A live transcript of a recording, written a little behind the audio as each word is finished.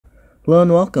Hello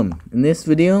and welcome. In this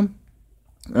video,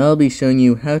 I'll be showing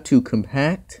you how to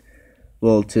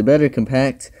better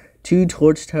compact two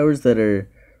torch towers that are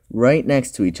right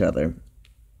next to each other.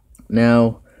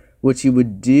 Now, what you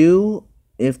would do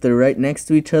if they're right next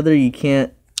to each other, you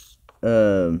can't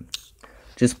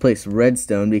just place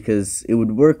redstone because it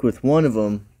would work with one of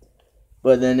them,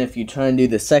 but then if you try and do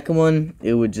the second one,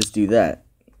 it would just do that.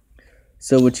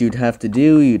 So what you'd have to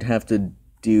do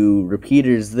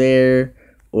repeaters there,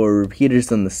 or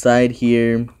repeaters on the side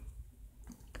here,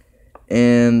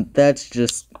 and that's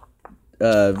just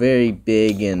very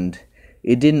big, and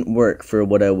it didn't work for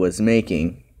what I was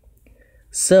making.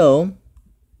 So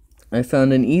I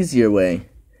found an easier way.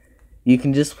 You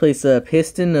can just place a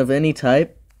piston of any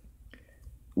type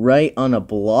right on a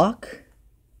block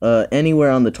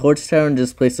anywhere on the torch tower, and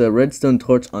just place a redstone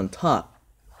torch on top.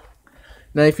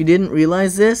 Now, if you didn't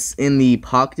realize this, in the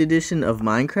Pocket Edition of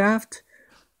Minecraft,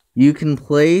 you can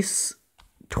place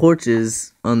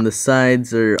torches on the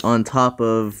sides or on top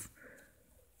of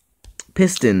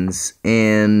pistons,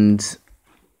 and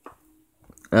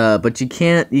but you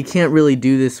can't really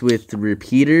do this with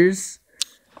repeaters,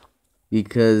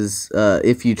 because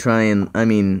if you try and,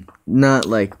 not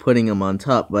like putting them on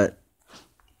top, but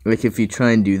like if you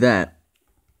try and do that,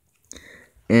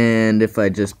 and if I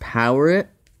just power it,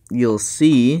 you'll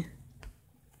see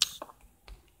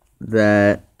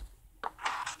that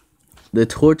the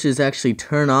torches actually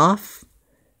turn off,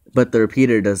 but the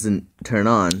repeater doesn't turn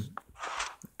on.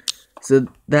 So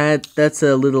that's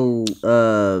a little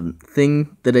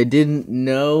thing that I didn't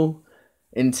know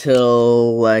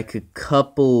until like a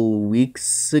couple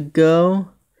weeks ago.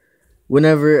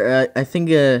 Whenever I think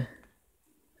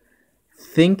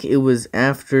it was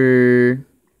after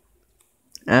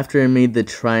I made the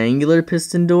triangular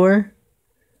piston door.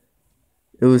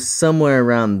 It was somewhere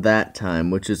around that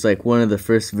time, which is like one of the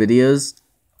first videos.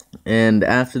 And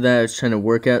after that, I was trying to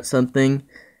work out something,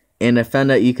 and I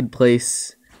found out you could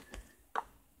place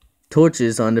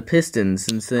torches onto pistons,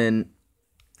 and then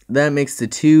that makes the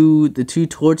two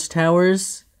torch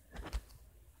towers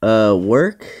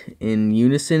work in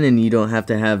unison, and you don't have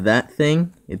to have that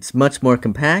thing. It's much more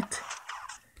compact,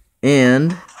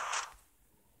 and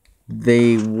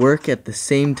they work at the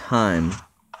same time.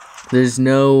 There's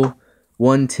no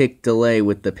one tick delay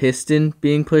with the piston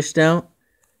being pushed out.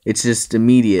 It's just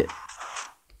immediate,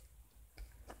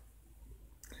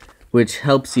 which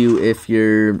helps you if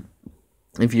you're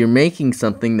making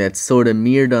something that's sort of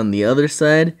mirrored on the other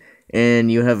side,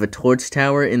 and you have a torch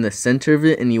tower in the center of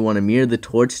it, and you want to mirror the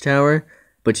torch tower,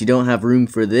 but you don't have room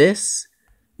for this.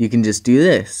 You can just do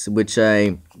this, which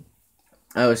I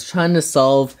was trying to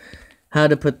solve how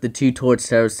to put the two torch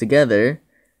towers together,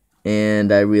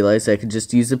 and I realized I could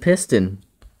just use a piston.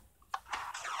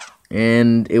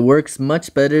 And it works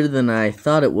much better than I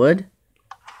thought it would.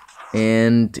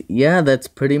 And yeah, that's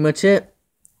pretty much it.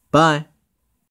 Bye.